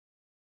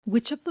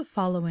Which of the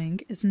following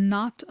is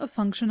not a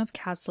function of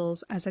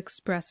castles as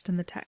expressed in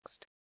the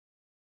text?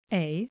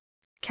 A.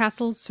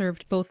 Castles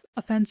served both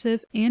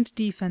offensive and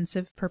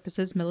defensive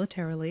purposes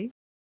militarily.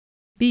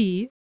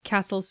 B.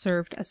 Castles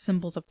served as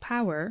symbols of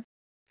power.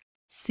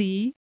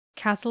 C.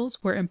 Castles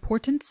were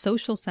important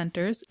social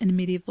centers in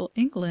medieval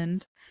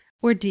England.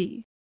 Or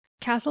D.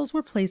 Castles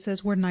were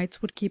places where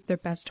knights would keep their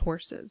best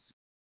horses.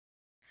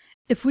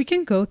 If we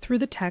can go through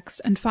the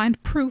text and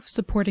find proof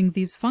supporting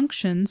these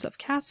functions of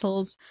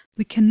castles,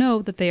 we can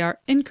know that they are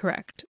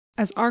incorrect,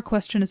 as our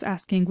question is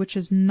asking which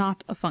is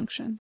not a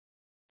function.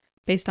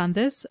 Based on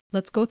this,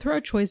 let's go through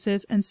our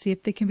choices and see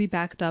if they can be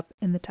backed up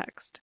in the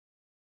text.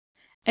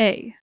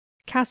 A.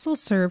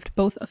 Castles served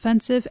both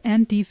offensive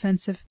and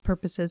defensive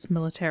purposes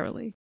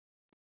militarily.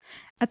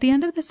 At the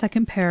end of the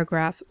second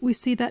paragraph, we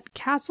see that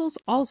castles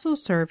also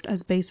served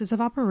as bases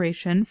of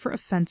operation for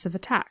offensive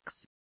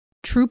attacks.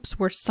 Troops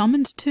were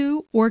summoned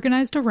to,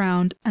 organized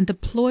around, and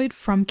deployed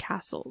from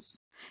castles.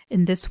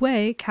 In this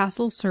way,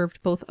 castles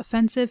served both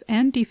offensive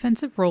and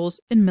defensive roles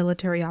in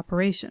military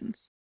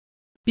operations.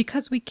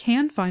 Because we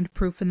can find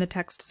proof in the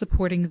text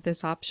supporting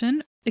this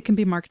option, it can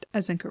be marked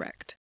as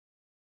incorrect.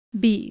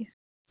 B.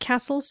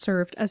 Castles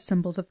served as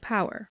symbols of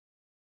power.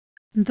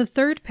 The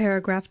third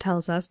paragraph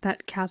tells us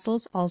that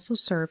castles also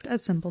served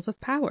as symbols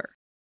of power.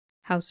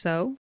 How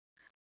so?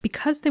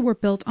 Because they were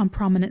built on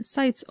prominent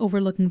sites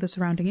overlooking the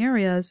surrounding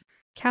areas,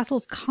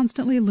 castles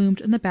constantly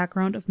loomed in the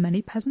background of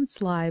many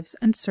peasants' lives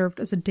and served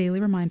as a daily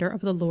reminder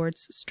of the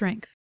lord's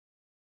strength.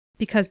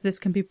 Because this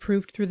can be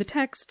proved through the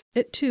text,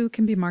 it too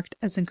can be marked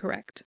as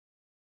incorrect.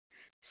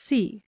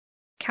 C.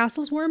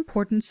 Castles were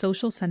important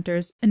social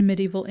centers in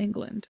medieval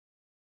England.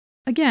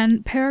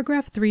 Again,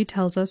 paragraph 3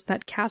 tells us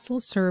that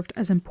castles served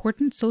as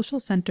important social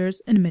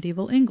centers in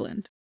medieval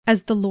England,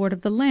 as the lord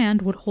of the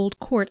land would hold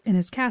court in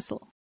his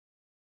castle.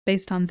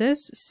 Based on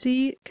this,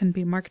 C can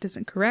be marked as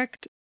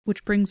incorrect,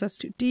 which brings us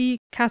to D.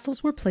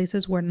 Castles were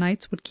places where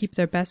knights would keep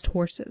their best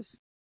horses.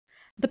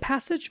 The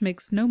passage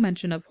makes no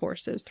mention of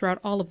horses throughout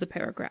all of the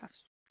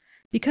paragraphs.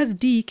 Because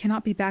D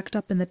cannot be backed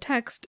up in the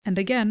text, and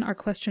again our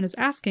question is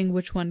asking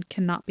which one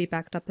cannot be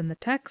backed up in the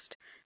text,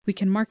 we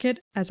can mark it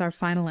as our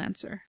final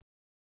answer.